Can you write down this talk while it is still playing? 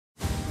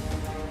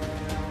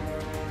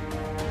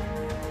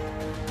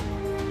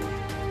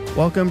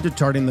Welcome to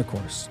Charting the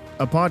Course,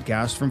 a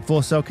podcast from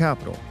Full Sail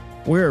Capital.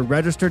 We're a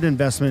registered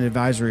investment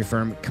advisory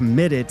firm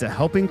committed to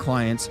helping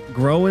clients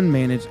grow and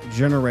manage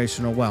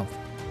generational wealth.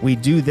 We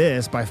do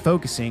this by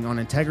focusing on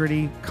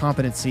integrity,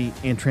 competency,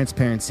 and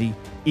transparency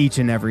each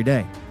and every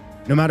day.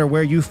 No matter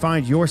where you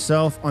find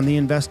yourself on the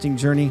investing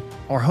journey,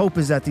 our hope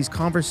is that these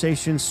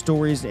conversations,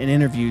 stories, and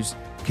interviews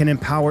can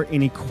empower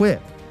and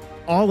equip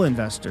all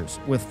investors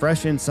with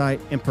fresh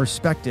insight and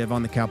perspective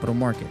on the capital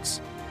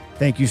markets.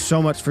 Thank you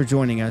so much for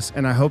joining us,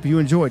 and I hope you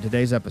enjoyed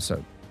today's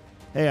episode.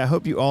 Hey, I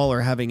hope you all are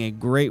having a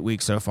great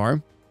week so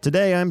far.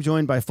 Today, I'm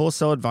joined by Full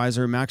Sail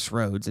advisor Max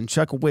Rhodes and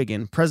Chuck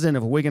Wiggin, president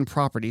of Wiggin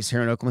Properties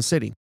here in Oklahoma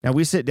City. Now,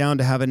 we sit down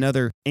to have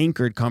another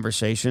anchored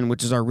conversation,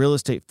 which is our real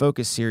estate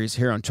focus series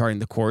here on Charting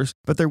the Course,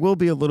 but there will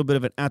be a little bit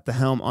of an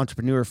at-the-helm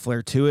entrepreneur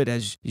flair to it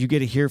as you get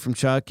to hear from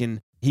Chuck,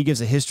 and he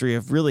gives a history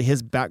of really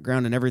his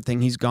background and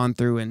everything he's gone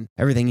through and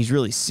everything he's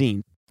really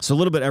seen. So a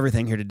little bit of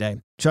everything here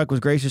today. Chuck was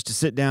gracious to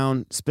sit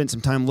down, spend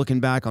some time looking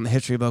back on the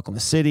history of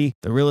Oklahoma City,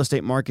 the real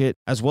estate market,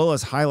 as well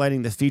as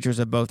highlighting the features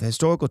of both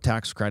historical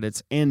tax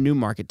credits and new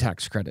market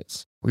tax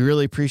credits. We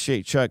really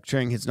appreciate Chuck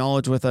sharing his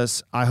knowledge with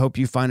us. I hope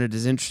you find it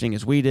as interesting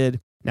as we did.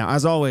 Now,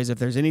 as always, if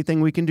there's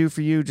anything we can do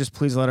for you, just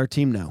please let our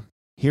team know.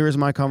 Here is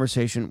my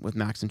conversation with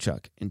Max and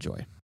Chuck.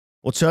 Enjoy.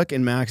 Well, Chuck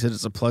and Max, it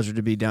is a pleasure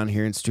to be down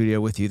here in studio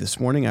with you this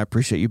morning. I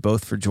appreciate you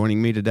both for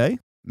joining me today.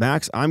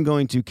 Max, I'm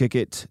going to kick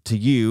it to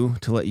you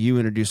to let you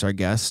introduce our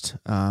guest.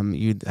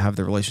 You have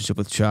the relationship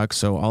with Chuck,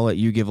 so I'll let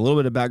you give a little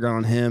bit of background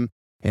on him,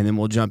 and then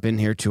we'll jump in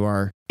here to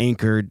our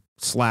anchored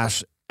 /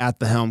 at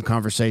the helm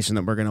conversation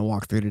that we're going to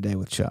walk through today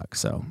with Chuck.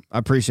 So I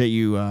appreciate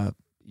you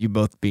you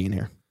both being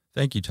here.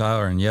 Thank you,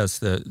 Tyler. And yes,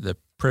 the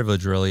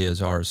privilege really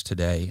is ours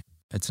today.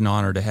 It's an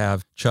honor to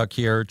have Chuck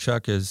here.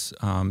 Chuck is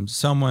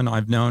someone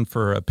I've known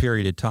for a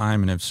period of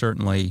time and have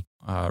certainly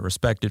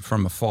respected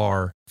from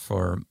afar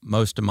for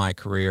most of my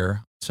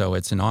career. So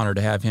it's an honor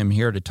to have him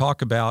here to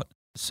talk about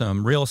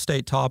some real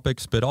estate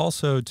topics, but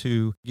also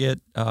to get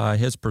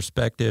his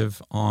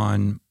perspective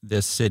on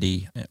this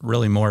city,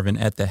 really more of an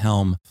at the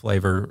helm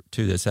flavor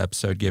to this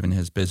episode, given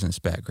his business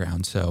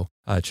background. So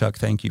Chuck,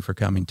 thank you for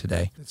coming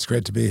today. It's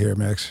great to be here,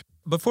 Max.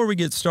 Before we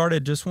get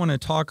started, just want to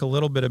talk a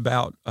little bit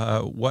about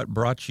what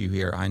brought you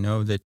here. I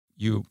know that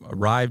you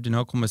arrived in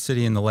Oklahoma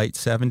City in the late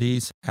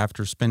 70s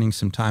after spending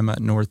some time out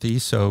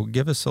Northeast. So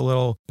give us a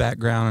little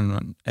background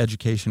on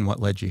education, what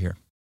led you here.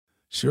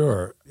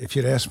 Sure. If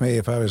you'd asked me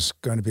if I was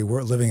going to be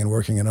living and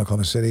working in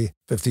Oklahoma City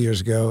 50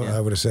 years ago, I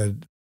would have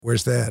said,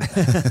 where's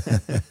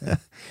that?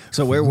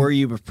 So where were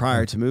you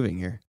prior to moving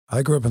here?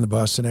 I grew up in the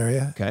Boston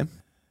area. Okay.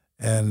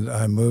 And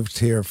I moved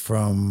here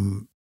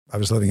I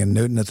was living in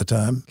Newton at the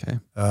time. Okay.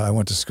 I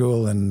went to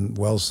school in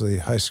Wellesley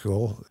High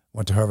School,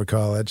 went to Harvard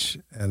College,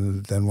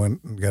 and then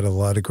went and got a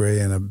law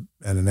degree and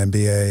an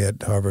MBA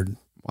at Harvard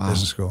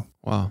Business School.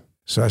 Wow.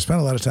 So I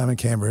spent a lot of time in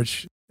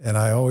Cambridge. And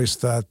I always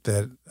thought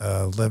that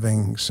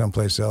living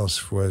someplace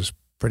else was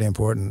pretty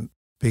important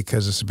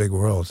because it's a big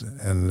world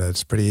and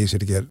it's pretty easy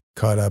to get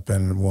caught up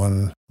in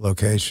one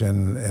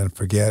location and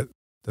forget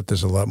that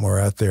there's a lot more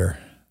out there.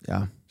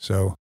 Yeah.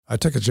 So I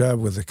took a job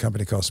with a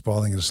company called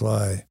Spalding &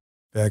 Sly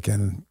back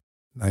in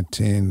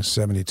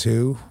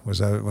 1972,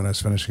 when I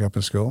was finishing up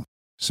in school,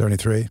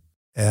 73.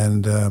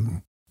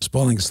 And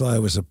Spalding & Sly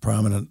was a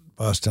prominent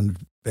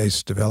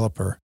Boston-based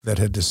developer that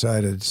had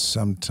decided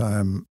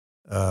sometime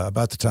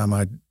about the time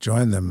I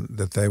joined them,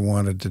 that they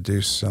wanted to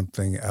do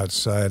something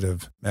outside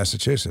of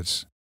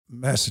Massachusetts.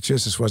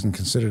 Massachusetts wasn't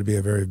considered to be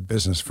a very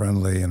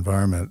business-friendly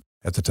environment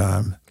at the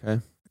time.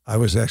 Okay. I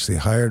was actually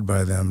hired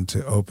by them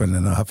to open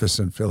an office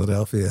in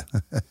Philadelphia.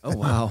 Oh,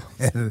 wow.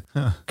 And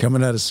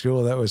coming out of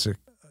school, that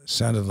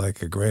sounded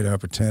like a great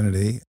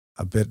opportunity,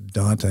 a bit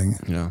daunting.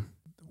 Yeah.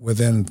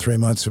 Within 3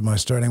 months of my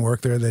starting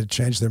work there, they'd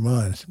changed their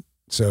mind.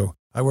 So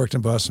I worked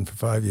in Boston for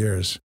 5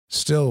 years.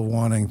 Still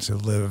wanting to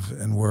live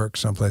and work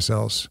someplace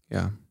else.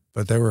 Yeah.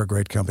 But they were a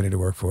great company to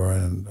work for,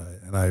 and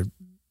I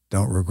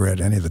don't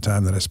regret any of the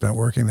time that I spent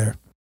working there.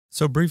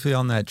 So briefly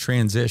on that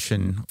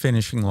transition,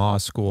 finishing law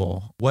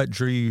school, what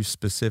drew you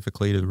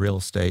specifically to the real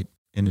estate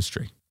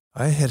industry?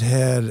 I had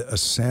a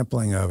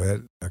sampling of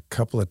it a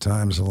couple of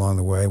times along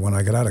the way. When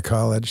I got out of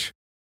college,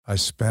 I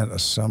spent a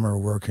summer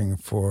working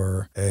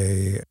for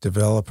a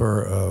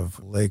developer of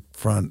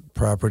lakefront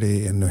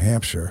property in New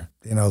Hampshire.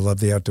 You know, I love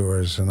the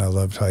outdoors and I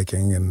loved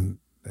hiking and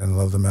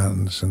love the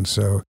mountains. And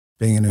so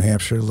being in New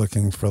Hampshire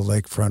looking for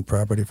lakefront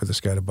property for this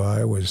guy to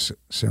buy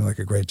seemed like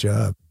a great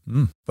job.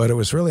 But it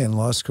was really in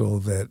law school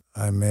that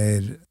I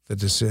made the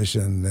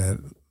decision that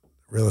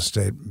real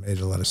estate made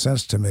a lot of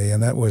sense to me.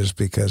 And that was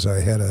because I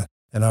had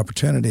an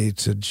opportunity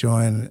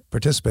to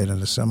participate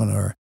in a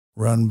seminar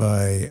run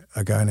by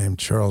a guy named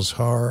Charles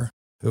Haar,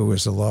 who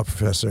was a law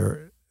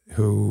professor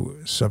who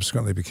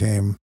subsequently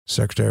became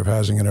Secretary of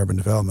Housing and Urban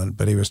Development,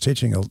 but he was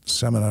teaching a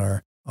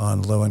seminar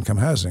on low-income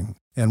housing.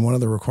 And one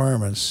of the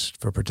requirements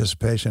for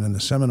participation in the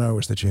seminar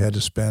was that you had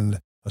to spend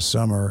a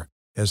summer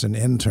as an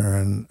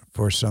intern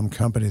for some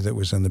company that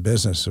was in the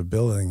business of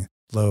building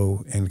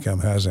low-income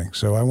housing.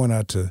 So I went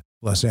out to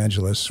Los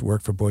Angeles,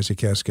 worked for Boise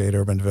Cascade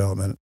Urban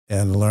Development,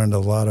 and learned a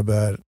lot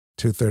about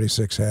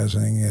 236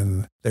 housing,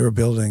 and they were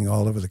building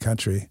all over the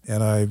country.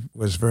 And I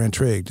was very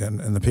intrigued. And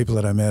the people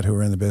that I met who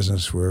were in the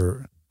business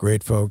were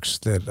great folks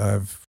that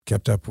I've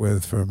kept up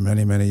with for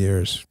many, many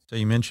years. So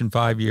you mentioned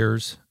 5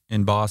 years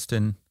in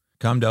Boston,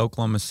 come to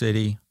Oklahoma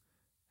City.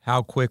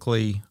 How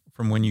quickly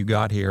from when you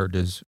got here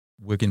does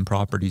Wiggin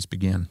Properties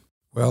begin?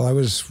 Well, I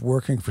was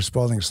working for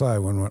Spalding Sly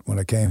when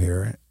I came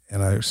here,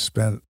 and I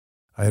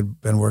had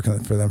been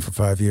working for them for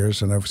 5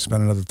 years, and I've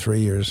spent another 3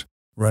 years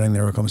running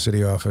their Oklahoma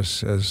City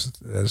office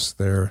as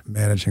their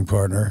managing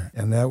partner.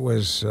 And that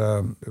was,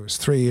 it was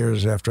 3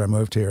 years after I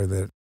moved here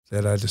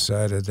that I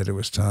decided that it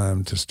was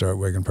time to start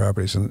Wiggin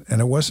Properties. And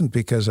it wasn't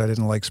because I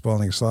didn't like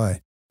Spalding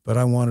Sly, but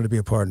I wanted to be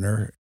a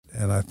partner.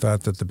 And I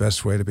thought that the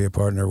best way to be a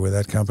partner with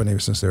that company,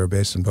 since they were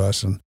based in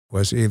Boston,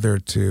 was either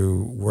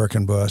to work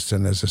in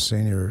Boston as a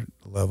senior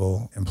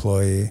level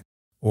employee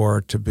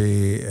or to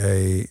be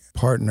a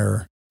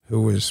partner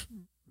who was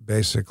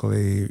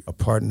basically a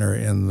partner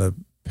in the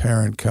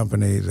parent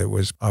company that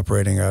was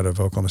operating out of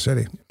Oklahoma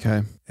City.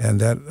 Okay. And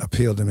that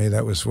appealed to me.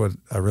 That was what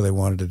I really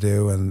wanted to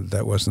do, and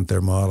that wasn't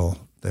their model.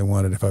 They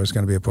wanted, if I was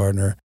going to be a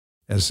partner,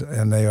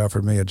 and they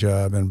offered me a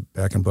job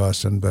back in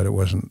Boston, but it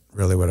wasn't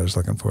really what I was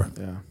looking for.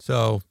 Yeah.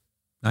 So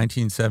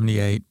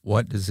 1978,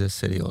 what does this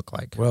city look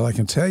like? Well, I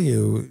can tell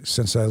you,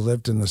 since I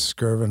lived in the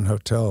Skirvin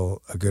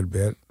Hotel a good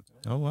bit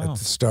Oh, wow. at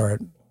the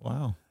start,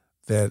 Wow.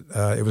 that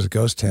it was a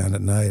ghost town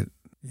at night.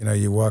 You know,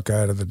 you walk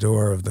out of the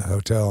door of the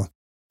hotel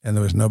and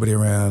there was nobody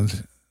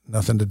around,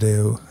 nothing to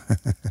do.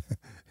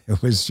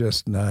 It was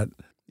just not.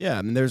 Yeah,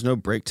 I mean, there's no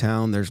break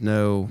town. There's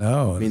no.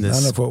 No, I mean,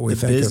 none of what we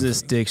think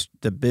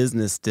the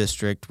business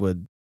district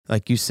would,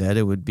 like you said,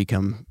 it would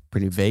become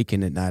pretty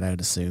vacant at night,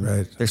 I'd assume.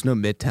 Right. There's no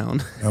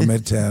midtown. No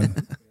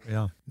midtown.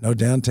 Yeah. No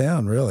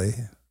downtown, really.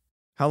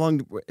 How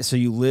long? So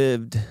you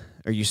lived,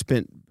 or you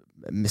spent?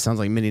 It sounds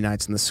like many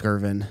nights in the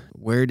Skirvin.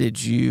 Where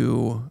did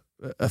you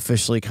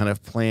officially kind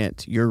of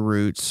plant your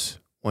roots?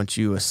 Once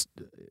you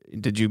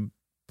did you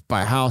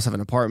buy a house, have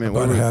an apartment?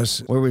 Bought a house.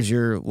 Where was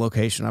your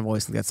location? I've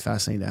always think that's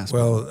fascinating to ask.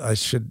 Well, I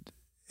should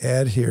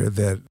add here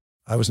that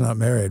I was not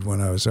married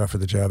when I was offered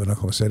the job in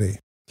Oklahoma City.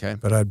 Okay.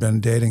 But I'd been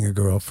dating a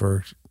girl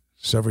for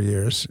several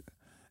years,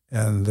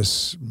 and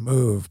this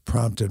move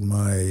prompted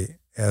my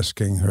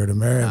asking her to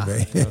marry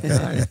me.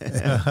 Okay.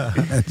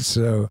 And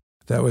so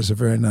that was a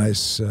very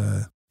nice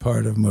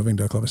part of moving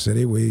to Oklahoma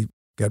City. We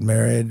got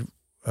married,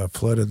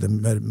 floated the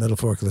middle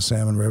fork of the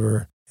Salmon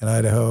River in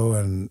Idaho,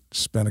 and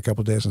spent a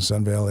couple of days in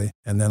Sun Valley,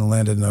 and then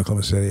landed in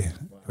Oklahoma City.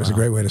 It was a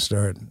great way to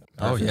start.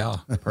 Oh, yeah.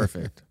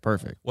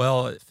 Perfect.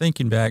 Well,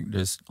 thinking back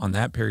just on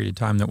that period of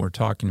time that we're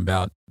talking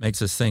about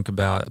makes us think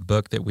about a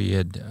book that we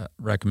had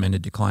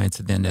recommended to clients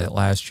at the end of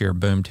last year.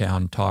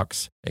 Boomtown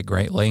talks at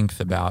great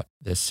length about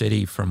the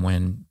city from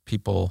when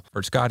people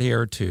first got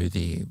here to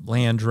the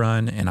land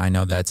run. And I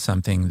know that's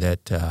something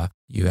that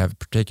you have a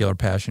particular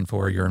passion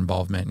for, your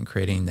involvement in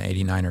creating the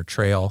 89er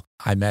Trail.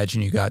 I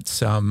imagine you got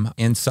some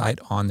insight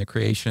on the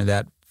creation of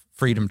that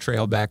Freedom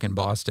Trail back in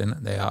Boston.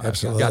 They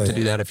Absolutely. got to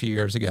do that a few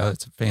years ago.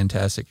 It's a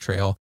fantastic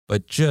trail.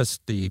 But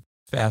just the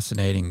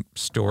fascinating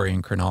story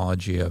and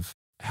chronology of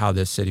how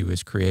this city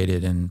was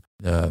created and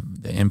the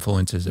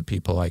influences of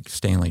people like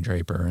Stanley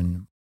Draper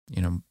and,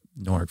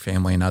 Norrick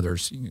family and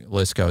others, the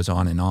list goes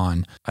on and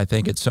on. I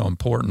think it's so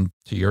important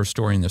to your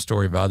story and the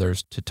story of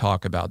others to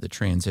talk about the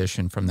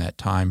transition from that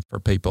time for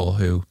people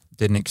who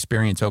didn't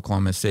experience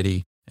Oklahoma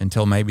City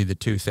until maybe the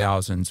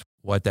 2000s,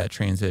 what that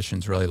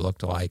transition's really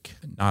looked like,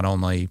 not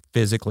only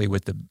physically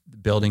with the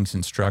buildings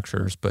and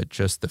structures, but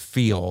just the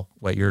feel,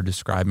 what you're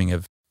describing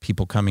of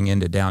people coming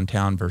into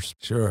downtown versus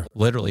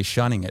literally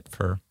shunning it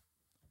for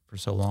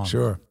so long.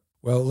 Sure.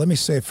 Well, let me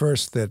say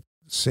first that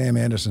Sam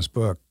Anderson's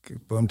book,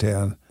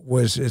 Boomtown,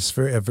 it's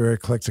a very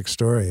eclectic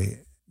story.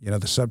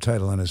 The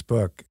subtitle in his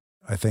book,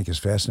 I think, is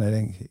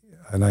fascinating.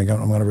 And I'm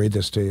going to read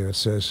this to you. It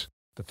says,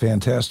 "The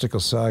fantastical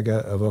saga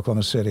of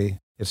Oklahoma City,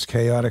 its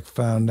chaotic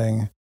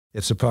founding,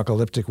 its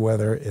apocalyptic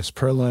weather, its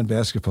purloined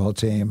basketball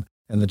team,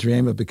 and the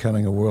dream of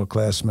becoming a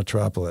world-class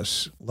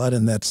metropolis." A lot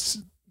in that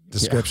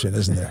description,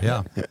 isn't there?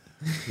 Yeah.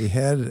 He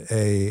had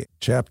a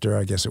chapter,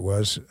 I guess it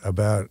was,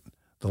 about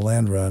the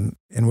land run,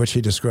 in which he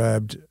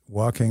described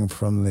walking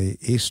from the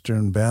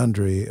eastern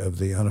boundary of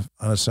the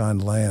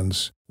unassigned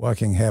lands,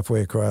 walking halfway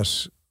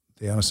across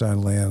the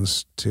unassigned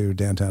lands to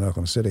downtown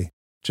Oklahoma City,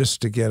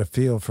 just to get a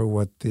feel for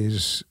what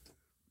these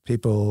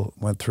people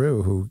went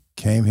through who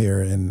came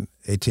here in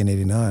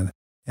 1889.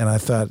 And I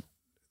thought,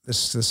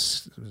 this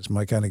is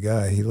my kind of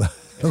guy. He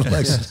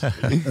likes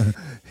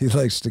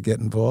to get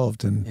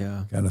involved and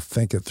kind of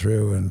think it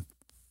through and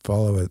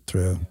follow it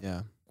through.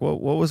 Yeah. What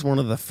was one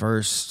of the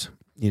first?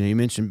 You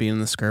mentioned being in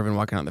the Skirvin,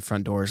 walking out the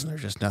front doors, and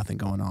there's just nothing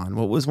going on.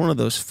 What was one of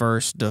those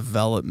first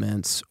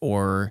developments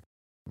or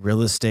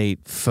real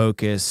estate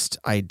focused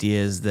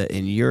ideas that,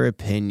 in your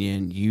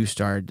opinion, you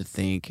started to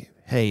think,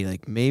 hey,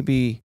 like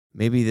maybe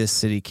this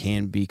city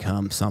can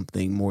become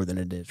something more than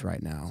it is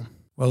right now?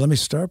 Well, let me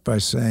start by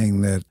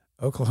saying that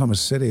Oklahoma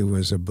City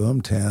was a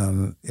boom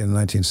town in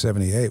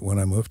 1978 when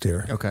I moved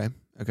here. Okay.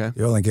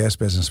 The oil and gas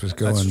business was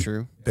going That's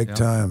true. big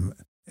time.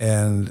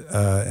 And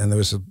there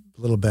was a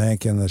little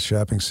bank in the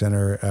shopping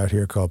center out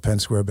here called Penn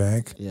Square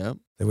Bank. Yep.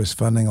 That was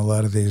funding a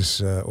lot of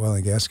these oil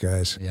and gas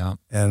guys. Yeah.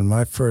 And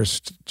my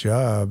first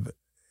job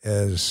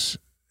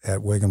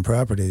at Wiggin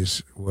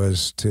Properties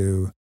was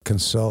to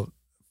consult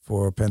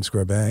for Penn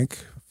Square Bank,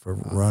 for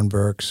Ron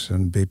Burks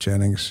and Beep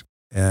Jennings,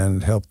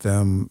 and help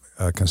them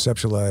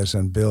conceptualize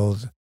and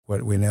build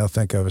what we now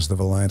think of as the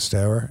Reliance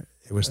Tower.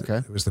 It was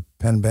the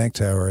Penn Bank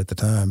Tower at the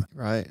time.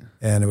 Right.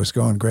 And it was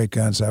going great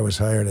guns. I was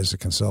hired as a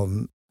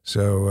consultant.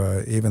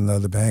 So even though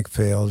the bank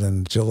failed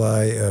in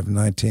July of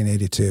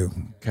 1982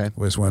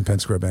 was when Penn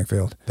Square Bank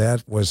failed.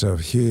 That was a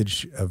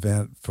huge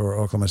event for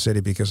Oklahoma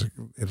City because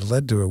it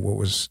led to what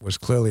was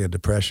clearly a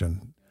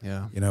depression.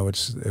 Yeah. You know,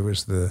 it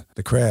was the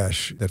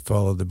crash that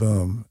followed the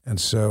boom. And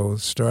so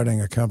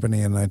starting a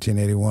company in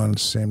 1981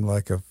 seemed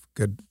like a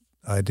good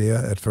idea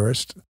at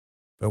first.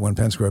 But when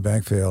Penn Square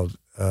Bank failed,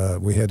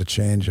 we had to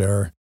change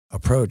our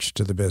approach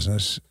to the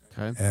business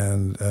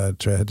and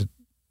tried to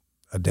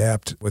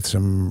adapt with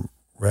some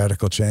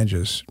radical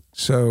changes.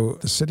 So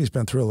the city's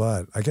been through a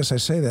lot. I guess I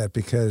say that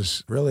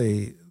because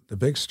really the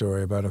big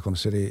story about Oklahoma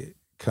City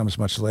comes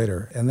much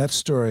later. And that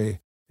story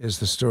is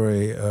the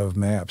story of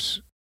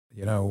maps.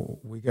 You know,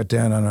 we got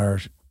down on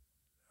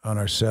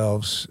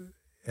ourselves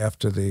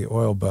after the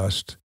oil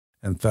bust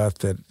and thought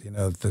that, you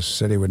know, the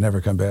city would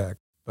never come back.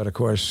 But of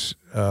course,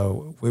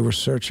 we were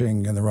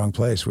searching in the wrong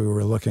place. We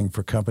were looking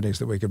for companies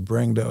that we could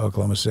bring to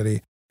Oklahoma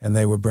City, and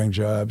they would bring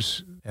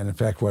jobs. And in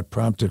fact, what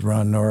prompted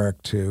Ron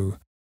Norick to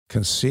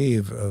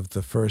conceive of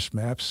the first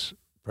MAPS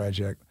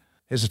project,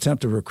 his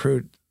attempt to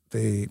recruit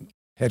the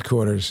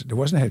headquarters, it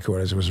wasn't a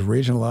headquarters, it was a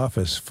regional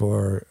office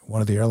for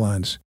one of the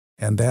airlines.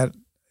 And that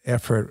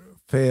effort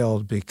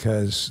failed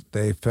because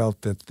they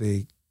felt that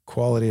the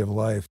quality of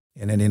life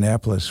in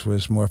Indianapolis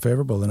was more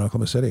favorable than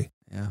Oklahoma City.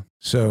 Yeah.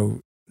 So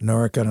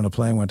Norick got on a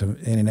plane, went to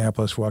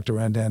Indianapolis, walked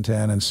around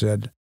downtown and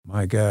said,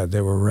 my God,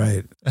 they were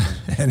right.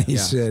 And he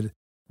said,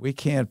 we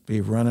can't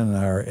be running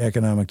our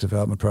economic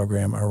development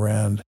program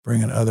around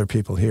bringing other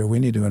people here. We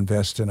need to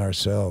invest in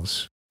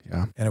ourselves.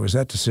 Yeah. And it was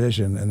that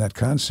decision and that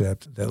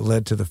concept that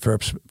led to the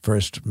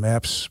first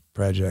MAPS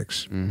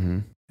projects. Mm-hmm.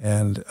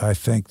 And I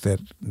think that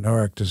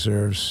Norick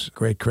deserves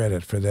great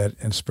credit for that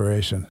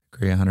inspiration.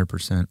 Agree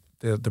 100%.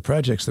 The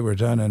projects that were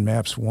done in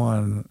MAPS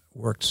 1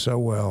 worked so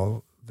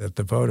well that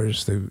the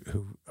voters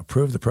who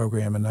approved the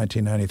program in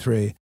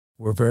 1993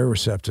 were very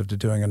receptive to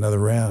doing another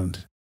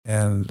round.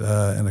 And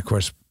of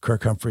course,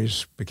 Kirk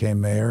Humphreys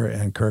became mayor,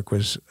 and Kirk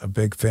was a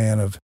big fan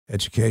of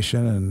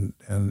education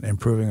and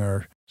improving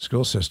our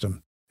school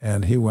system.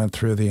 And he went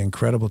through the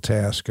incredible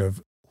task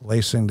of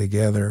lacing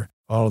together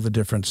all of the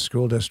different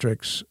school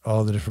districts,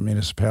 all of the different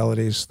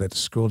municipalities that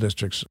school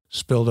districts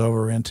spilled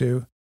over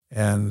into.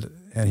 And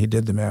he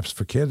did the Maps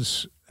for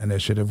Kids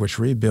initiative, which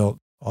rebuilt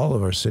all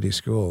of our city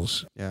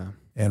schools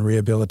and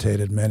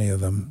rehabilitated many of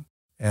them.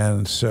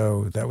 And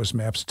so that was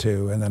MAPS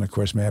 2. And then, of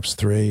course, MAPS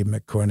 3,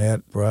 Mick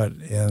Cornett brought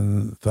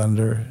in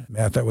Thunder.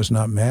 That was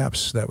not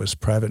MAPS. That was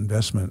private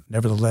investment.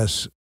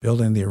 Nevertheless,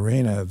 building the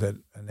arena that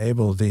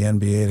enabled the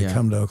NBA to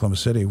come to Oklahoma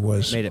City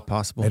was... Made it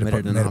possible.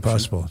 Made it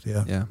possible,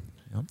 yeah. Yeah.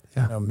 Yep.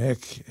 You know,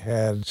 Mick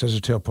had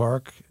Scissortail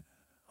Park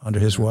under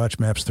his watch,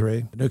 MAPS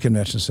 3. The new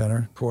convention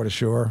center, Port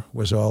Ashore,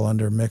 was all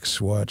under Mick's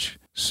watch.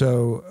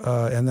 So,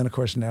 and then, of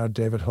course, now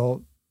David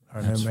Holt,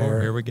 our new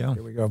mayor. Here we go.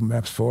 Here we go,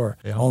 MAPS 4.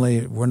 Yeah.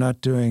 Only we're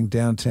not doing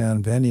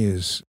downtown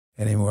venues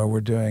anymore.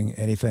 We're doing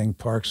anything,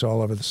 parks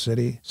all over the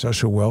city,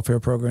 social welfare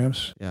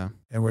programs. Yeah.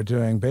 And we're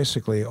doing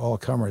basically all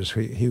comers.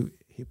 He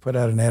put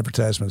out an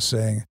advertisement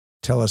saying,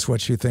 tell us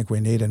what you think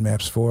we need in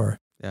MAPS 4.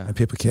 Yeah. And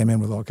people came in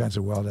with all kinds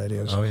of wild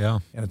ideas. Oh, yeah.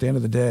 And at the end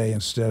of the day,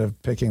 instead of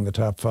picking the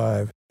top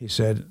 5, he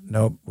said,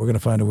 nope, we're going to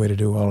find a way to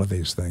do all of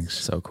these things.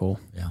 So cool.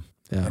 Yeah.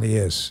 Yeah. And he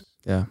is.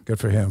 Yeah. Good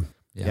for him.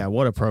 Yeah.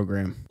 What a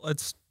program.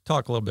 Let's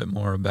talk a little bit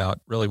more about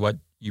really what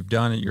you've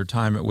done at your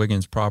time at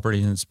Wiggins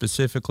Properties, and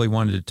specifically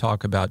wanted to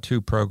talk about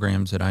 2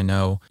 programs that I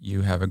know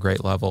you have a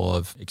great level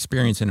of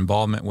experience and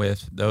involvement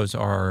with. Those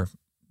are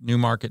new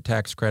market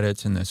tax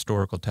credits and the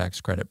historical tax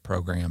credit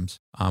programs,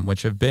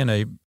 which have been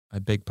a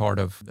big part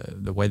of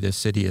the way this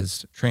city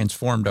has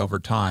transformed over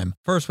time.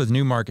 First, with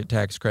new market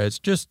tax credits,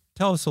 just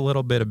tell us a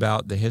little bit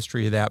about the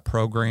history of that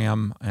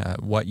program,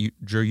 what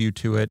drew you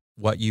to it,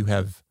 what you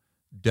have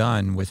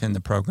done within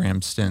the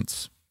program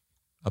since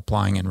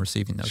applying and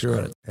receiving those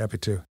credits. Sure, happy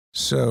to.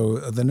 So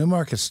the New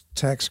Markets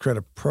Tax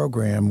Credit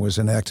Program was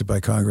enacted by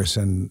Congress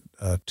in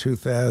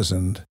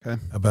 2000,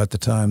 about the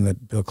time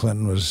that Bill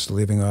Clinton was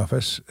leaving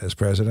office as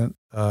president.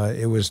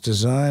 It was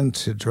designed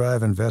to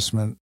drive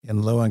investment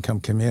in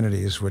low-income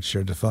communities, which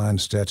are defined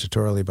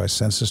statutorily by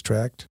census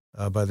tract,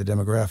 by the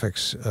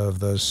demographics of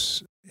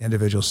those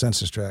individual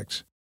census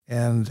tracts.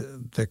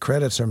 And the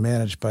credits are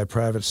managed by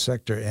private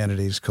sector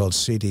entities called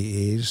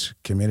CDEs,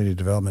 Community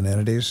Development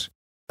Entities.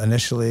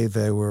 Initially,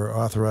 they were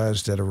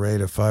authorized at a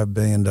rate of $5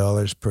 billion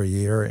per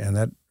year, and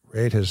that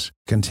rate has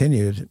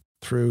continued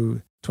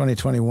through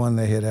 2021.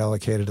 They had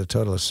allocated a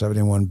total of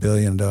 $71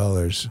 billion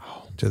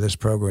to this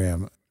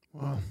program.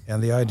 Wow.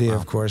 And the idea,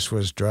 of course,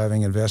 was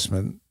driving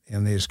investment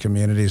in these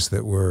communities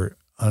that were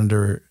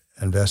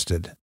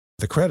underinvested.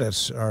 The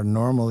credits are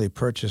normally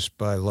purchased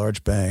by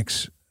large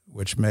banks,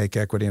 which make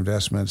equity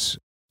investments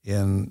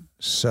in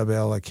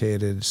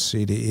sub-allocated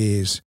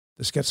CDEs.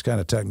 This gets kind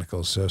of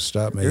technical, so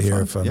stop me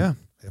here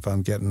if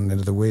I'm getting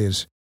into the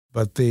weeds.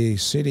 But the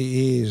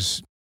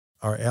CDEs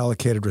are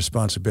allocated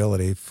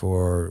responsibility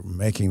for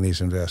making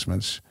these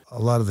investments. A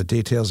lot of the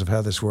details of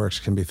how this works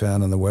can be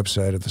found on the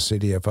website of the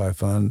CDFI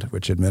Fund,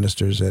 which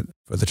administers it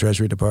for the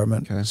Treasury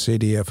Department. Okay.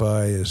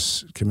 CDFI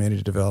is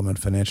Community Development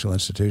Financial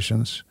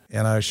Institutions.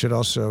 And I should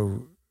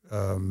also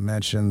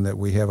mention that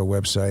we have a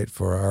website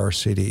for our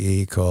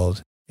CDE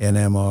called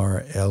nmrllc.com.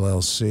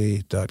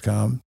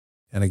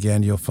 And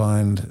again, you'll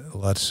find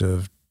lots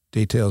of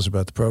details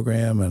about the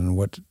program and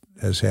what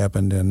has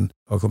happened in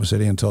Oklahoma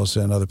City and Tulsa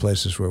and other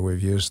places where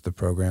we've used the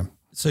program.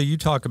 So you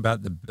talk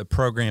about the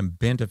program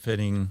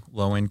benefiting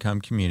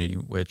low-income community,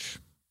 which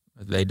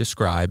they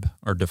describe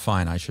or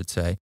define, I should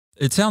say.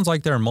 It sounds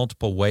like there are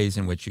multiple ways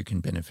in which you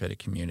can benefit a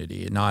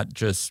community, not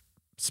just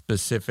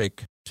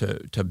specific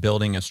to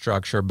building a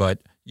structure, but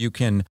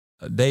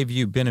they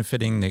view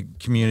benefiting the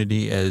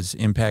community as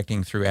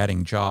impacting through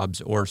adding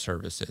jobs or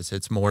services.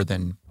 It's more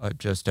than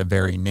just a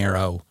very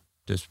narrow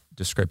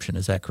description.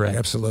 Is that correct?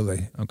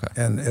 Absolutely. Okay.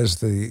 And as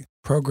the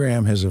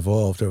program has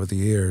evolved over the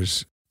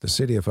years, the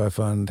CDFI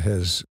Fund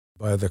has,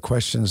 by the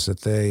questions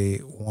that they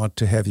want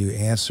to have you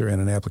answer in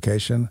an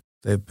application,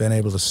 they've been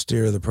able to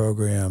steer the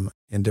program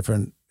in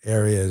different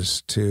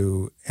areas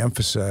to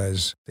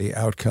emphasize the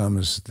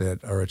outcomes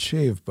that are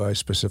achieved by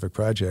specific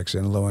projects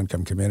in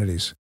low-income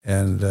communities.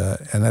 And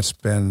that's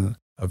been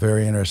a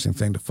very interesting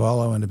thing to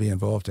follow and to be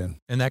involved in.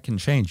 And that can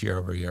change year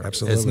over year.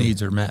 Absolutely. As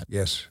needs are met.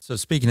 Yes. So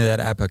speaking of that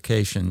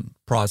application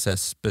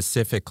process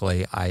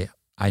specifically,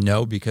 I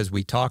know because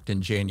we talked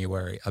in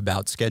January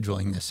about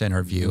scheduling this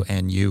interview,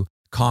 and you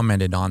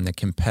commented on the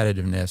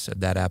competitiveness of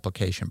that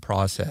application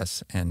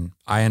process. And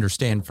I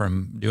understand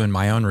from doing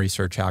my own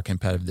research how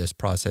competitive this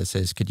process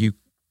is. Could you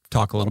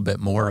talk a little bit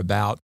more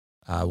about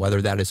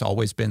whether that has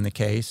always been the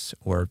case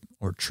or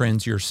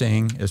trends you're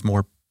seeing as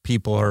more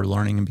people are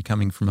learning and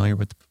becoming familiar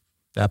with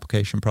the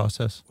application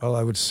process? Well,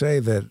 I would say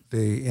that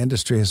the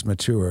industry has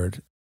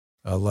matured.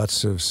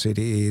 Lots of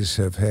CDEs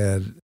have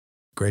had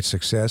great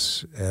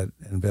success at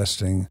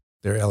investing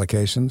their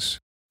allocations.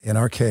 In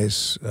our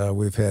case,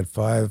 we've had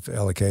 5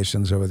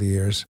 allocations over the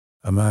years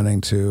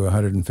amounting to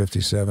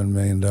 $157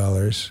 million,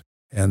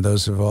 and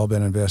those have all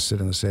been invested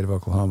in the state of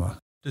Oklahoma.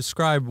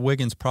 Describe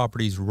Wiggins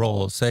Properties'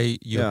 role. Say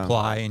you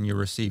apply and you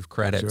receive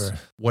credits. Sure.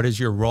 What is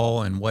your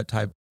role and what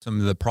type, some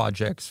of the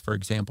projects, for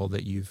example,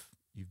 that you've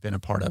been a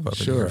part of over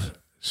the years? Sure.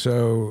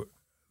 So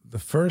the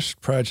first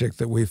project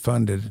that we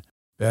funded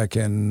back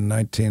in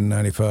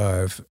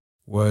 1995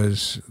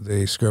 was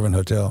the Skirvin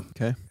Hotel.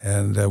 Okay.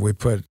 And we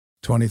put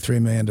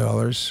 $23 million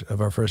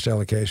of our first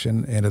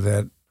allocation into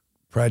that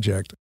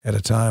project at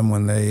a time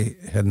when they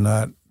had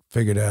not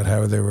figured out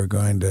how they were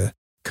going to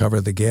cover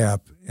the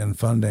gap in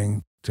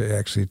funding to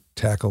actually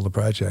tackle the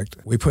project.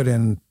 We put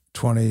in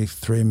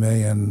 $23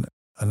 million,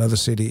 another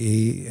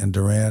CDE in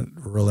Durant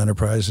Rural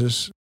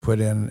Enterprises put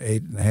in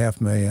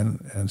 $8.5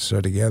 million, and so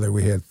together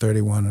we had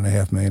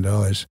 $31.5 million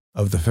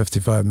of the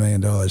 $55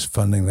 million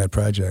funding that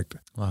project.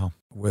 Wow.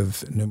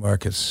 With New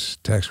Markets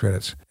tax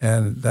credits.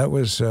 And that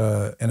was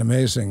an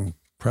amazing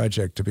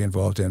project to be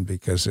involved in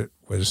because it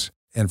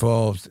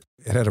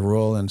had a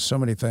role in so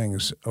many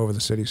things over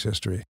the city's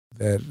history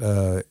that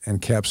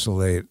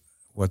encapsulate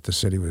what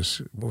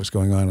was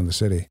going on in the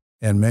city.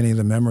 And many of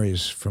the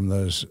memories from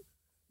those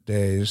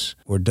days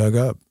were dug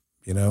up,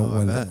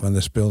 when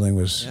this building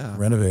was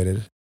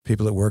renovated.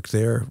 People that worked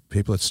there,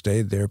 people that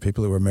stayed there,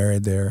 people that were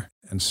married there.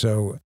 And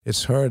so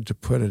it's hard to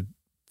put a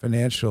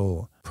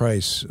financial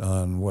price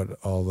on what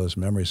all those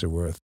memories are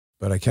worth.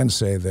 But I can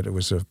say that it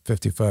was a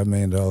 $55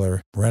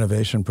 million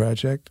renovation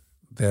project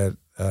that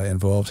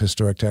involved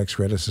historic tax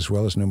credits as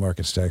well as New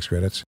Markets tax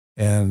credits,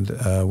 and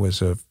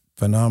was a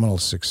phenomenal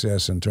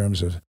success in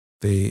terms of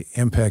the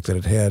impact that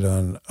it had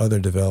on other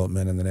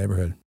development in the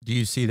neighborhood. Do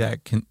you see that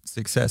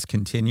success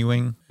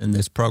continuing and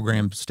this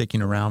program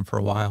sticking around for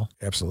a while?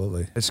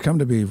 Absolutely. It's come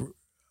to be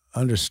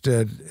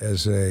understood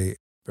as a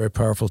very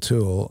powerful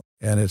tool,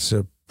 and it's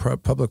a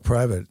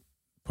public-private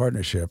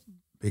partnership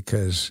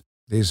because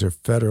these are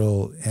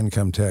federal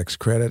income tax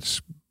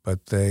credits,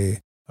 but they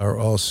are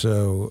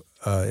also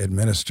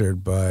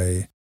administered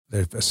by,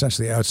 they've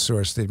essentially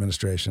outsourced the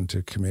administration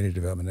to community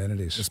development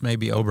entities. This may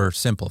be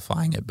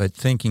oversimplifying it, but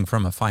thinking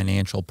from a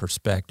financial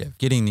perspective,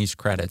 getting these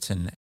credits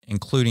and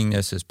including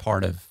this as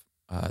part of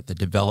the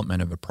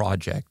development of a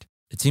project,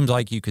 it seems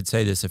like you could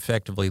say this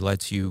effectively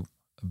lets you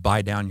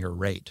buy down your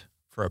rate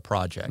for a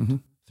project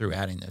through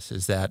adding this.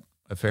 Is that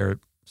a fair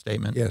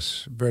statement?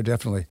 Yes, very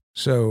definitely.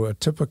 So a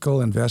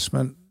typical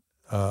investment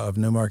of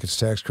New Markets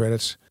tax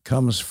credits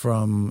comes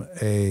from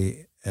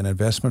an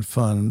investment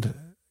fund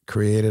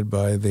created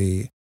by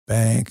the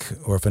bank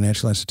or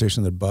financial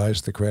institution that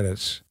buys the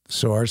credits.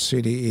 So our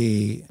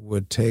CDE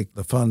would take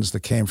the funds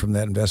that came from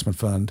that investment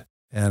fund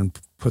and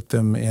put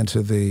them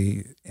into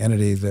the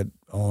entity that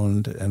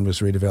owned and was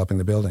redeveloping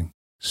the building.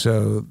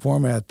 So the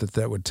format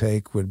that would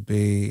take would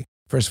be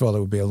First of all, it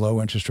would be a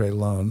low interest rate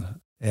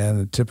loan.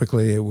 And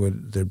typically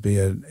there'd be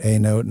an A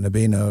note and a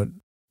B note.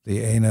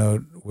 The A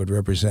note would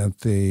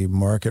represent the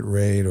market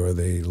rate or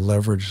the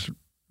leverage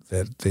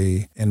that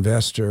the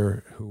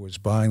investor who was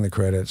buying the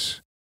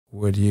credits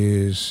would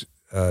use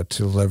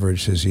to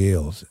leverage his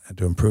yield and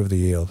to improve the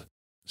yield.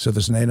 So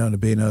there's an A note and a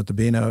B note. The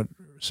B note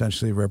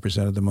essentially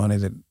represented the money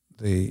that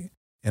the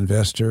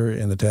investor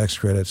in the tax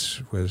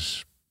credits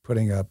was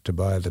putting up to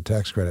buy the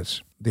tax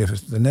credits.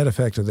 The net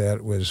effect of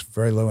that was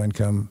very low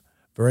income,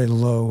 very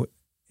low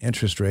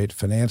interest rate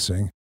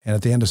financing. And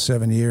at the end of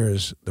 7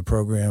 years, the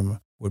program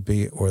would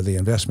be, or the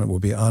investment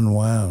would be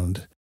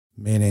unwound,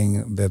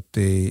 meaning that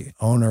the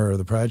owner of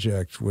the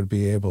project would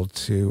be able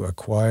to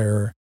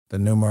acquire the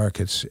new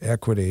market's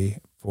equity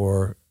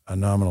for a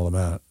nominal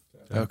amount.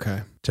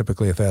 Okay.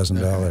 Typically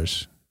 $1,000.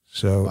 Okay.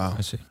 So, Wow.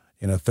 I see.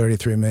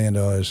 $33 million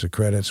of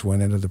credits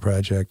went into the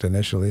project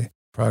initially.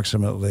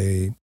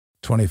 Approximately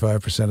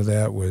 25% of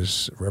that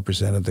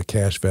represented the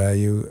cash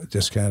value,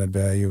 discounted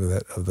value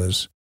of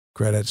those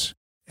credits.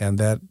 And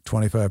that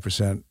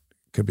 25%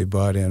 could be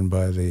bought in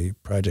by the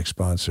project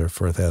sponsor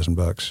for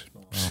 $1,000.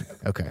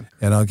 Okay.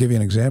 And I'll give you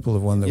an example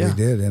of one that we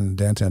did in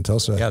downtown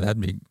Tulsa. Yeah,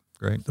 that'd be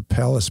great. The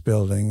Palace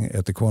Building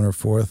at the corner of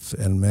 4th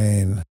and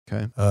Main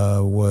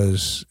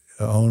was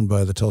owned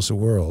by the Tulsa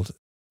World.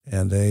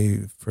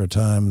 And for a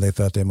time, they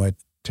thought they might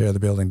tear the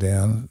building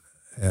down.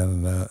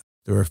 And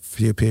there were a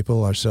few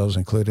people, ourselves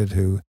included,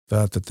 who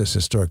thought that this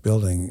historic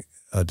building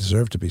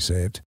deserved to be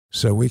saved.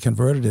 So we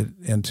converted it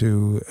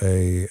into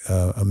a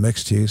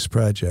mixed-use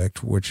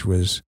project, which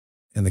was,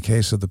 in the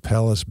case of the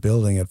Palace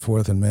Building at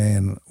 4th and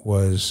Main,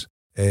 was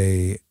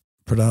a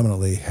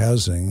predominantly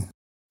housing,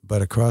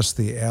 but across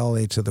the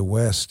alley to the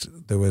west,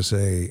 there was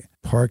a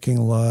parking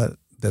lot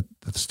that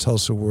the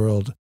Tulsa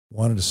World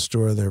wanted to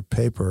store their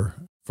paper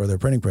for their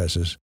printing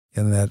presses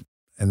in that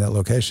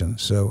location.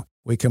 So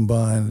we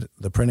combined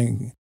the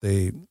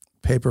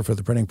paper for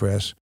the printing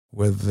press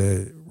with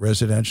the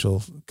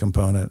residential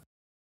component,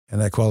 and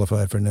that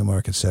qualified for new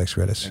market tax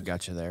credits. I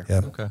got you there.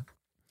 Yeah. Okay.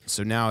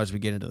 So now as we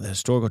get into the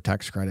historical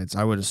tax credits,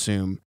 I would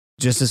assume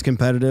just as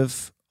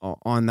competitive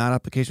on that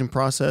application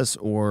process,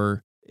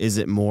 or is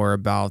it more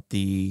about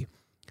the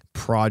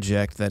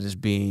project that is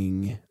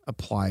being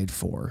applied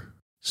for?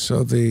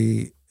 So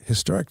the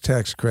historic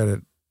tax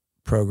credit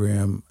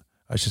program,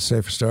 I should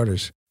say for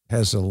starters,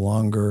 has a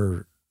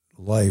longer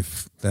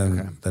life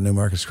than the new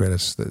markets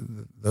credits.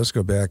 Those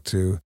go back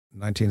to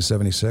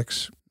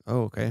 1976.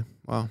 Oh, okay.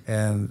 Wow.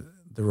 And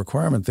the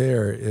requirement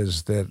there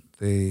is that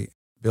the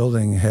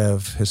building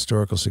have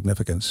historical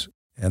significance,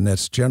 and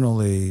that's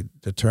generally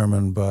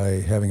determined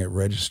by having it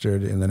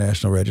registered in the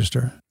National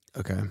Register.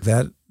 Okay.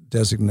 That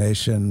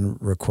designation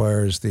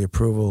requires the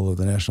approval of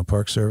the National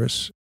Park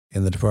Service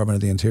in the Department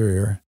of the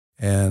Interior,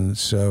 and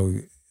so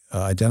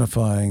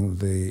identifying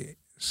the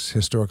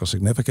historical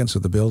significance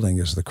of the building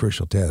is the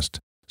crucial test.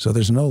 So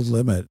there's no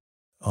limit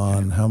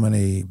on how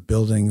many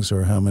buildings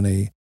or how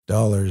many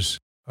dollars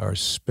are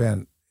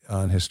spent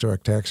on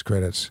historic tax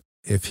credits.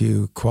 If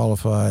you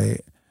qualify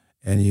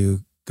and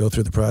you go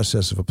through the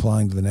process of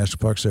applying to the National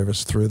Park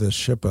Service through the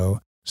SHPO,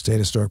 State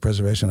Historic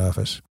Preservation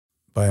Office,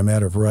 by a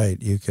matter of right,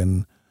 you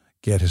can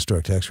get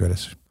historic tax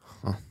credits.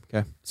 Oh,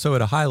 okay. So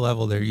at a high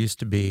level, there used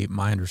to be,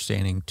 my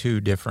understanding, two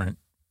different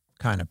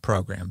kind of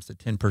programs, the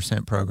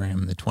 10% program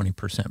and the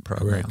 20%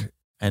 program. Correct.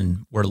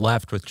 And we're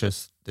left with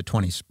just the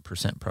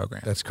 20%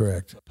 program. That's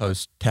correct.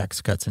 Post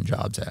Tax Cuts and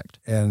Jobs Act.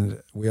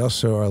 And we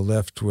also are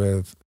left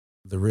with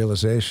the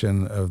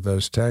realization of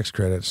those tax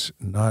credits,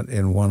 not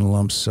in one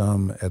lump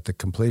sum at the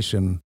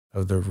completion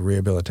of the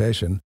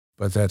rehabilitation,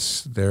 but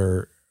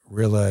they're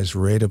realized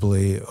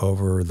ratably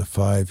over the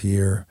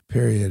 5-year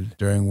period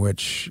during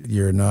which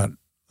you're not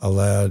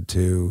allowed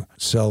to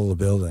sell the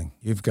building.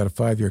 You've got a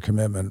 5-year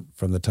commitment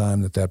from the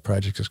time that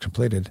project is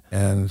completed,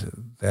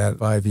 and that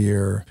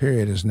 5-year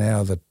period is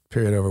now the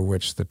period over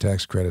which the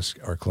tax credits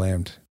are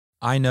claimed.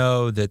 I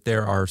know that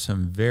there are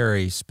some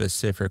very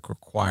specific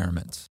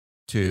requirements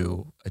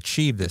to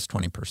achieve this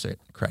 20%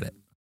 credit,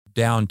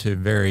 down to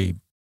very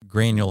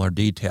granular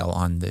detail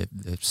on the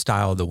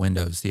style of the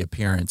windows, the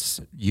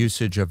appearance,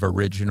 usage of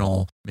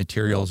original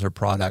materials or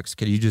products.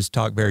 Could you just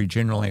talk very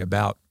generally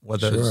about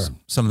what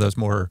some of those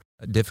more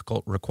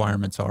difficult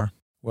requirements are?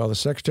 Well, the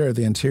Secretary of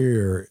the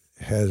Interior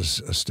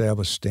has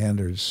established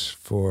standards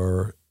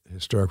for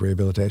historic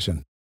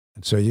rehabilitation.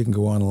 And so you can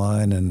go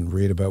online and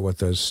read about what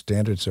those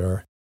standards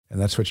are,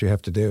 and that's what you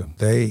have to do.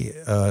 They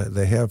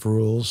have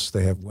rules,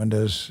 they have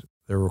windows,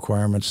 there are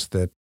requirements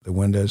that the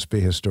windows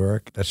be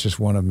historic. That's just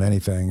one of many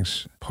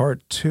things.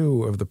 Part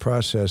 2 of the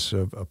process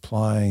of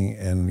applying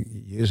and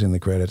using the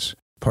credits,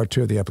 part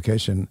 2 of the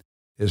application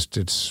is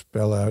to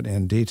spell out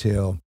in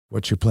detail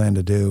what you plan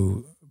to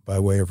do by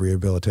way of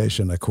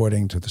rehabilitation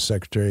according to the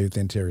Secretary of the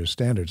Interior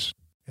standards.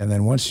 And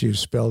then once you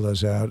spell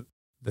those out,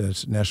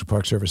 the National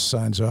Park Service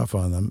signs off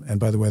on them.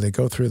 And by the way, they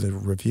go through the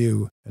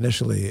review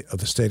initially of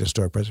the State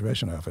Historic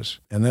Preservation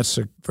Office. And that's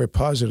a very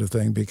positive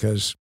thing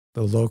because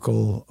the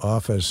local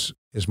office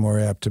is more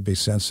apt to be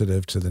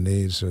sensitive to the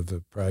needs of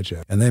the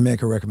project. And they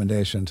make a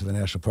recommendation to the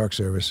National Park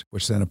Service,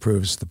 which then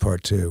approves the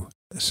Part 2.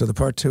 So the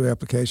Part 2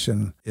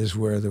 application is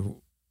where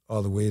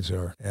all the weeds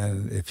are.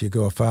 And if you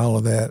go afoul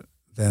of that,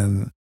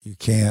 then you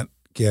can't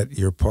get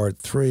your Part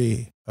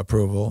 3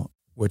 approval,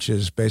 which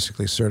is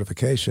basically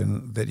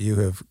certification that you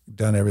have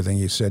done everything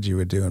you said you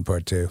would do in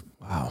Part 2.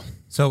 Wow.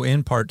 So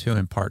in Part 2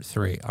 and Part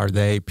 3, are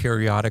they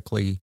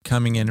periodically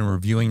coming in and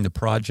reviewing the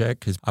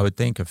project? Because I would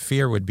think a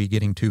fear would be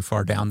getting too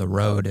far down the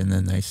road, and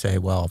then they say,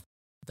 well,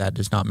 that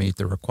does not meet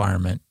the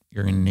requirement.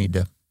 You're going to need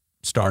to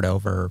start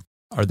over.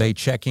 Are they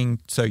checking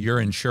so you're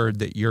ensured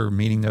that you're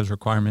meeting those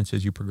requirements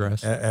as you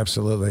progress?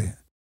 Absolutely.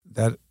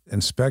 That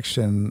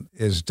inspection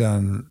is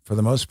done, for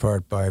the most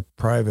part, by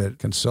private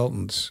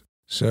consultants.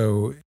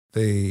 So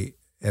the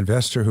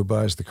investor who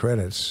buys the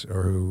credits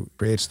or who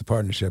creates the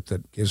partnership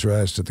that gives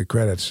rise to the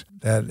credits,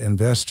 that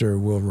investor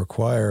will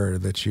require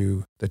that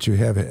you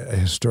have a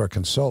historic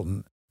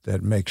consultant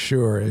that makes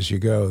sure as you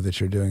go that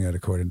you're doing it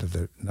according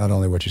to not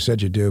only what you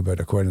said you do, but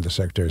according to the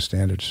Secretary's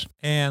standards.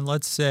 And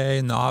let's say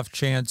in the off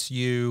chance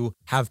you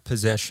have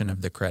possession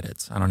of the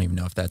credits, I don't even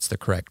know if that's the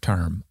correct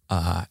term,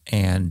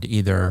 and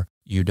either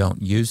you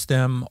don't use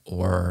them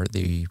or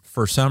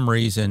for some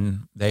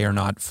reason they are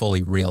not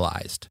fully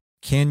realized.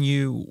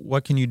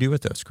 What can you do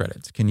with those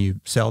credits? Can you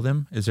sell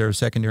them? Is there a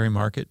secondary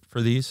market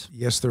for these?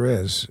 Yes, there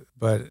is,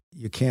 but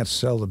you can't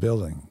sell the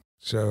building.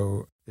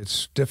 So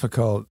it's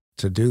difficult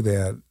to do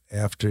that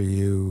after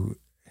you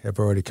have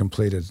already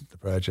completed the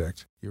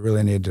project. You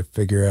really need to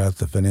figure out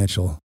the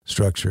financial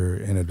structure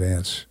in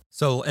advance.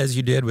 So as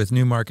you did with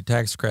new market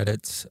tax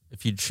credits,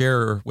 if you'd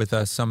share with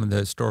us some of the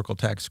historical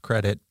tax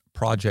credit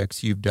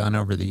projects you've done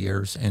over the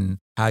years and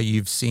how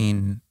you've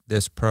seen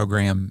this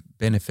program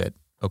benefit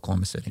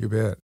Oklahoma City. You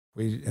bet.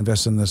 We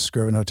invested in the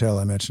Skirvin Hotel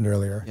I mentioned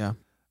earlier. Yeah.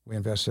 We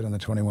invested in the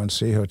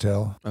 21C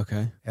Hotel.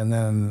 Okay. And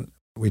then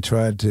we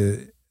tried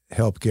to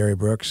help Gary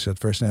Brooks at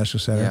First National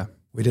Center. Yeah.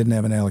 We didn't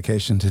have an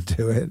allocation to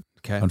do it,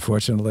 Okay.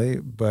 unfortunately,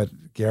 but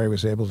Gary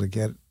was able to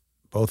get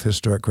both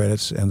historic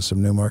credits and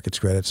some new markets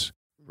credits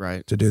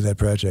Right. to do that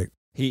project.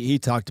 He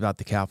talked about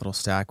the capital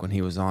stack when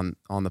he was on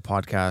the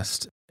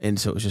podcast. And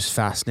so it was just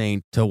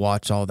fascinating to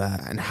watch all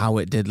that and how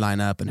it did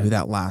line up and who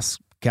that last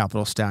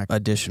capital stack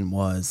addition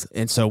was.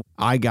 And so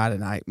I got it.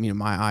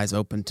 My eyes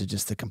opened to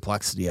just the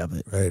complexity of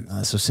it. Right.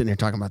 So sitting here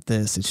talking about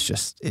this, it's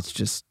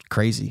just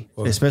crazy,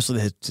 Well, especially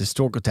the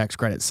historical tax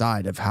credit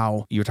side of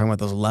how you were talking about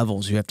those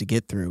levels you have to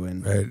get through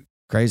and Right.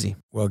 crazy.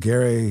 Well,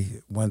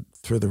 Gary went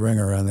through the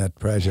ringer on that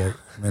project.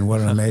 I mean,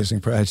 what an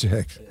amazing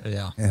project.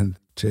 Yeah. And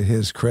to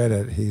his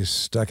credit, he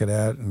stuck it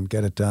out and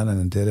got it done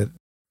and did it.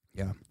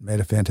 Yeah.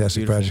 Made a fantastic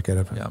Beautiful. project out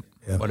of it. Yeah.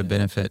 Yeah. What a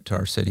benefit to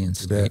our city and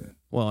You state. bet.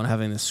 Well, and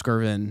having the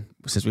Skirvin,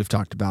 since we've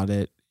talked about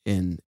it,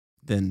 and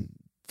then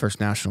First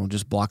National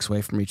just blocks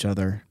away from each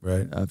other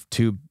Right. of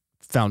two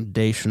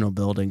foundational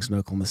buildings in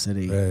Oklahoma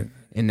City. Right.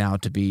 And now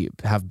to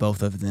have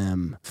both of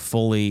them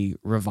fully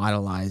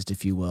revitalized,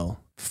 if you will,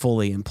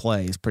 fully in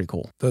play is pretty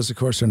cool. Those, of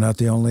course, are not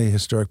the only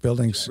historic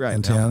buildings Right.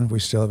 in town. We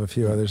still have a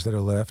few others that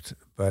are left.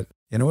 But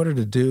in order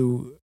to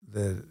do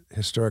the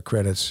historic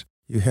credits,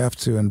 you have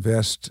to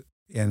invest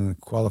in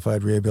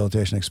qualified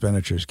rehabilitation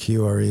expenditures,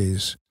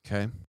 QREs.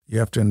 Okay. You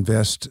have to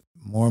invest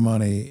more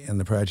money in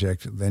the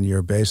project than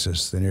your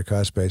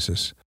cost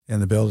basis in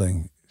the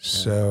building.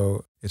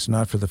 So it's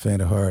not for the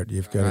faint of heart.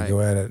 You've got Right. to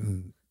go at it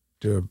and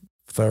do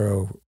a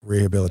thorough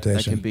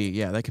rehabilitation.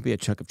 That can be a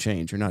chunk of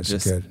change. You're not It's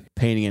just good.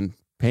 painting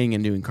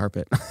and doing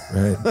carpet.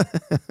 Right.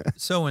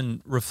 So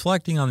in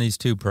reflecting on these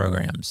two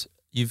programs,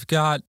 you've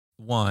got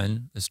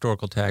one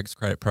historical tax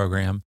credit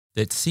program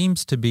that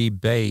seems to be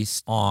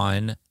based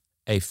on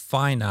a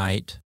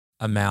finite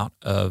amount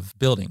of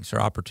buildings or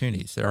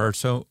opportunities. There are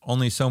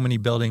only so many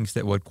buildings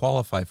that would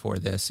qualify for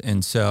this.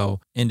 And so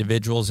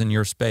individuals in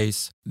your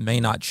space may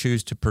not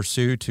choose to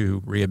pursue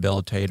to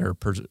rehabilitate or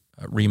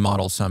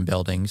remodel some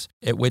buildings,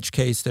 at which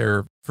case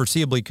there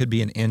foreseeably could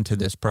be an end to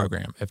this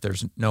program. If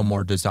there's no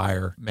more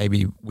desire,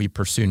 maybe we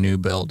pursue new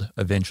build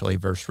eventually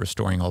versus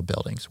restoring old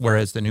buildings.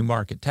 Whereas the new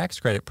market tax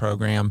credit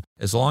program,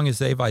 as long as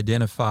they've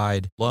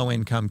identified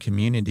low-income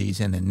communities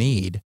in a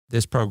need,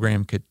 this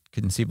program could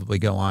conceivably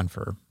go on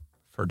for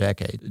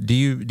decades. Do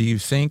you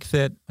think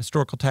that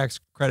historical tax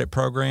credit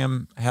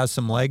program has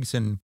some legs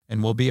and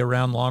will be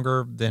around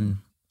longer than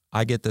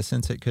I get the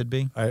sense it could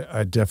be?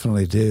 I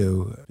definitely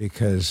do,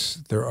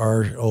 because there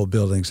are old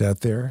buildings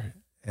out there,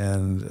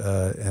 and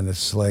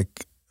it's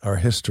like our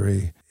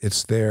history.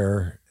 It's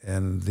there,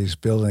 and these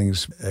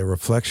buildings, a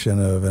reflection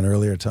of an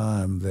earlier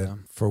time that,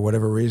 for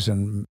whatever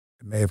reason,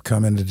 may have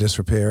come into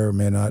disrepair,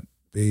 may not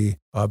be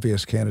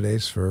obvious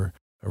candidates for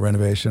a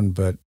renovation,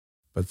 but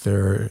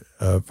they're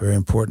very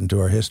important to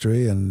our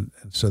history, and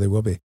so they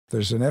will be.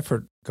 There's an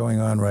effort going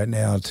on right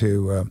now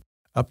to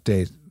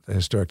update the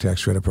historic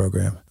tax credit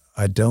program.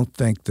 I don't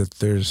think that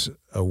there's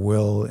a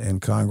will in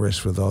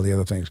Congress, with all the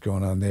other things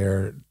going on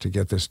there, to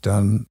get this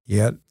done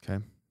yet.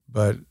 Okay.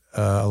 But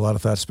a lot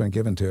of thought's been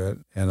given to it,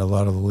 and a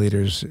lot of the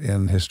leaders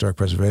in historic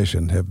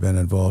preservation have been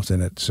involved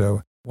in it.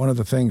 So one of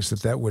the things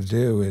that would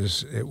do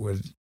is it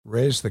would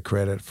raise the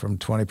credit from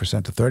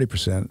 20% to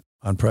 30%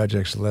 on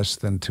projects less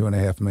than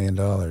 $2.5 million.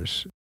 Wow,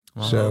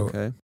 so,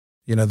 okay.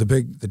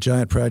 The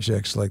giant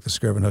projects like the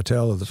Skirvin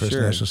Hotel or the First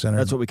Sure. National Center.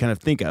 That's what we kind of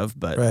think of,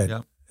 but right.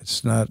 Yep.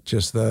 It's not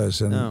just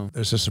those. And No.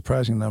 there's a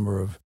surprising number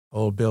of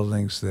old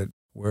buildings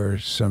where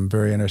some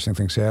very interesting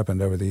things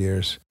happened over the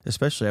years.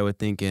 especially I would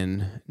think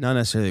in not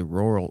necessarily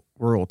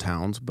rural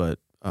towns, but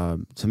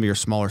some of your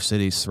smaller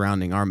cities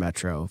surrounding our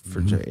metro, for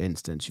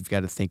instance, you've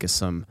got to think of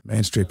some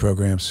Main Street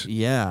programs.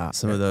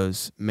 some of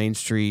those Main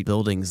Street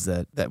buildings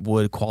that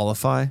would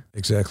qualify.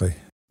 Exactly.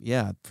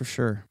 Yeah, for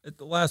sure. At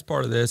the last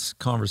part of this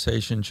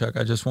conversation, Chuck,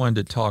 I just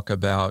wanted to talk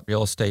about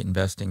real estate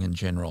investing in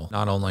general,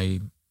 not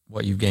only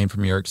what you've gained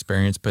from your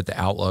experience, but the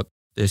outlook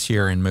this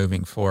year and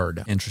moving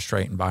forward, interest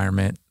rate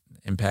environment,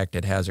 impact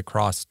it has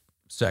across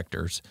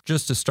sectors.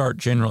 Just to start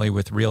generally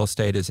with real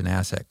estate as an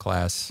asset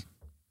class,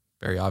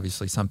 very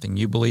obviously something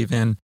you believe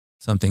in,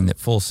 something that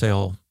Full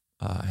Sail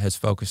has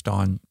focused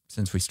on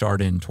since we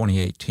started in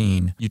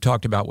 2018. You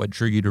talked about what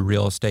drew you to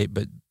real estate,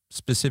 but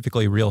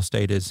specifically real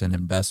estate as an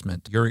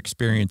investment, your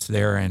experience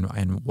there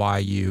and why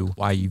you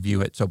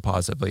view it so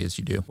positively as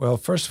you do. Well,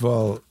 first of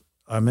all,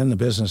 I'm in the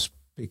business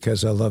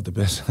because I love the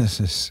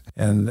business.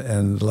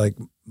 And like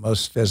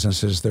most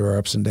businesses, there are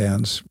ups and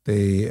downs.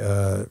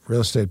 The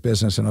real estate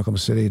business in Oklahoma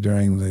City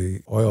during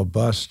the oil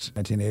bust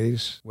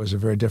 1980s was a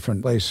very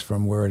different place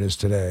from where it is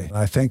today. And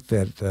I think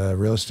that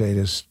real estate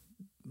is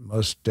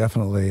most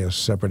definitely a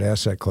separate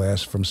asset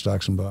class from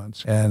stocks and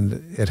bonds.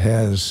 And it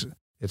has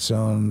its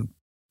own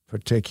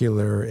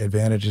particular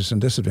advantages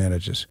and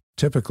disadvantages.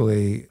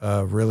 Typically,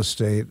 real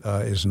estate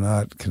is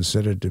not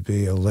considered to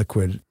be a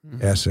liquid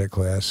asset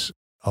class,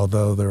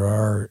 although there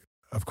are,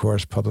 of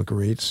course, public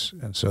REITs,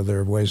 and so there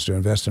are ways to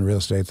invest in real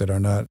estate that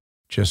are not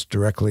just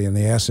directly in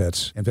the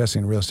assets.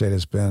 Investing in real estate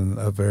has been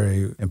a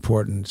very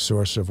important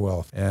source of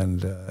wealth,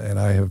 and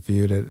I have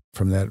viewed it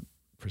from that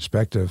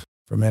perspective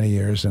for many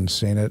years and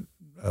seen it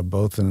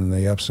both in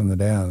the ups and the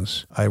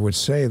downs. I would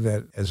say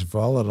that as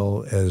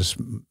volatile as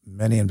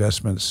many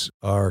investments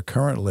are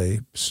currently,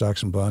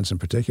 stocks and bonds in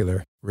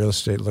particular, real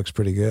estate looks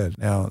pretty good.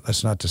 Now,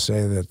 that's not to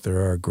say that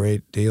there are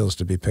great deals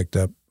to be picked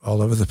up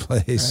all over the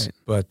place, right,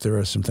 but there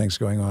are some things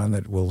going on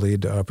that will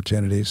lead to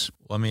opportunities.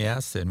 Let me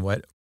ask then,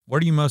 what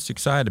are you most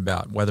excited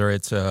about? Whether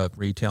it's a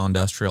retail,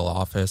 industrial,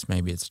 office,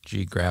 maybe it's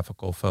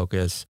geographical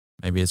focus,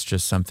 maybe it's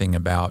just something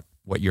about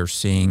what you're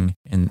seeing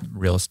in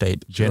real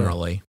estate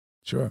generally.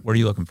 Sure. What are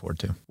you looking forward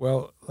to?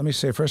 Well, let me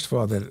say, first of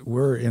all, that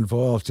we're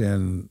involved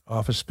in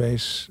office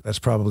space. That's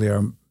probably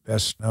our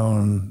best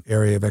known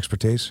area of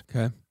expertise.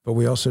 Okay. But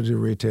we also do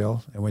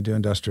retail and we do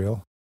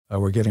industrial.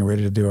 We're getting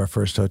ready to do our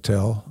first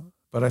hotel.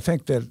 But I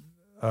think that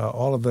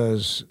all of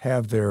those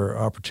have their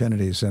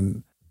opportunities.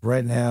 And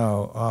right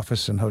now,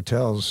 office and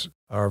hotels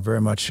are very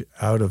much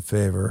out of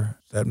favor.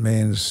 That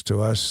means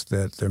to us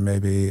that there may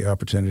be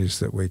opportunities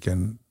that we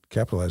can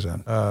capitalize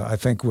on. I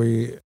think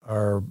we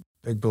are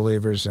big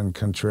believers in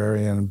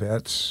contrarian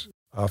bets.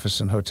 Office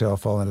and hotel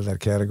fall into that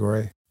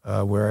category.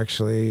 We're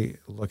actually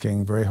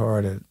looking very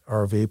hard at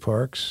RV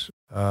parks.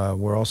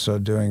 We're also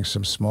doing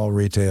some small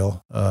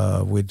retail.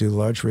 We do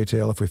large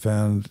retail if we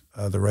found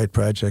the right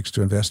projects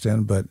to invest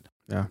in. But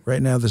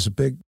right now there's a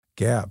big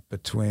gap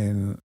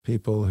between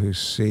people who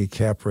see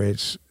cap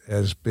rates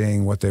as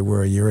being what they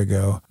were a year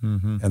ago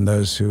and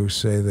those who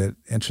say that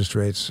interest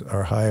rates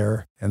are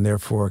higher and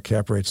therefore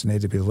cap rates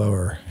need to be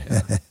lower.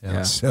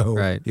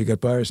 So you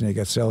got buyers and you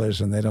got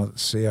sellers and they don't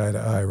see eye to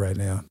eye right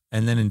now.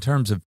 And then in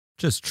terms of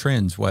just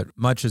trends, what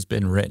much has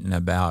been written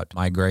about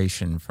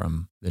migration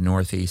from the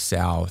Northeast,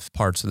 South,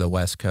 parts of the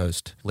West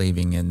Coast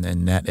leaving and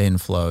then net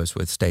inflows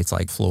with states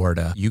like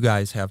Florida. You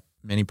guys have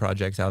many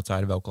projects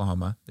outside of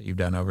Oklahoma that you've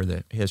done over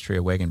the history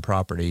of Wiggin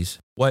Properties.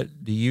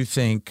 What do you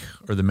think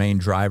are the main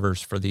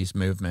drivers for these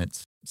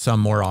movements? Some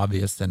more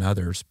obvious than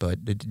others,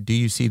 but do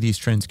you see these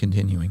trends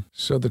continuing?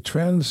 So the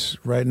trends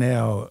right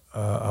now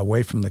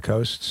away from the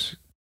coasts,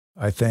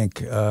 I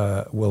think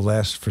will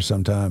last for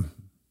some time.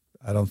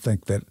 I don't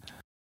think that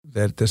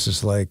this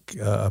is like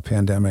a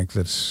pandemic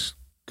that's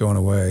going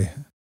away,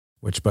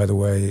 which, by the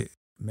way,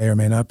 may or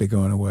may not be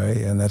going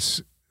away, and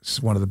that's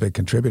one of the big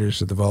contributors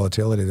to the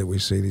volatility that we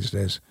see these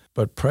days.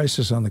 But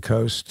prices on the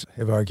coast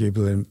have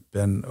arguably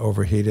been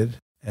overheated,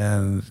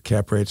 and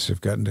cap rates have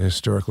gotten to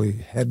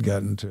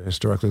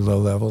historically low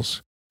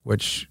levels,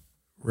 which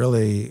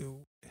really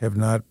have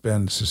not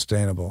been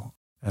sustainable.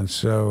 And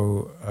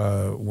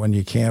so when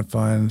you can't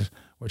find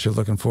what you're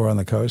looking for on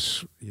the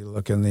coast, you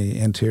look in the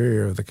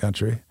interior of the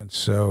country. And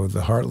so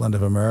the heartland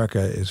of America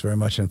is very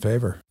much in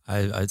favor.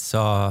 I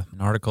saw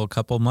an article a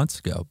couple of months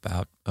ago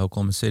about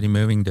Oklahoma City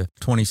moving to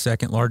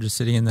 22nd largest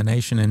city in the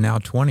nation and now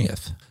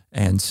 20th.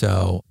 And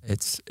so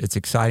it's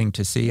exciting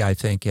to see. I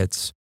think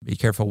it's be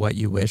careful what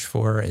you wish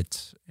for.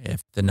 It's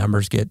if the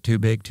numbers get too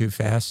big too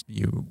fast,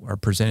 you are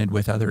presented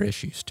with other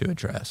issues to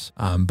address.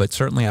 But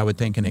certainly I would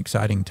think an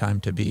exciting time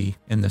to be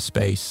in the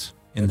space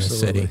in the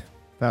city.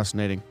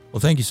 Fascinating. Well,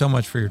 thank you so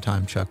much for your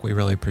time, Chuck. We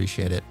really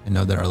appreciate it. I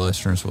know that our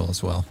listeners will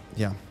as well.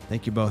 Yeah.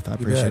 Thank you both. I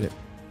appreciate it.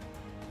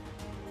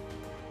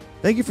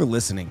 Thank you for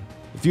listening.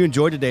 If you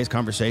enjoyed today's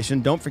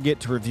conversation, don't forget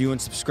to review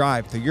and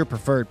subscribe through your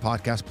preferred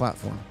podcast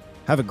platform.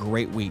 Have a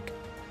great week.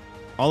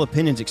 All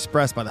opinions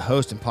expressed by the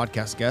host and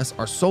podcast guests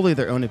are solely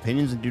their own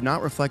opinions and do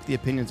not reflect the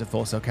opinions of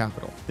Full Sail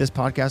Capital. This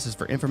podcast is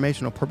for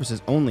informational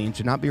purposes only and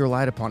should not be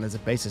relied upon as a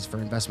basis for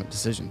investment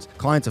decisions.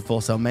 Clients of Full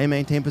Sail may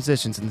maintain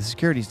positions in the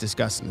securities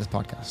discussed in this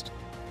podcast.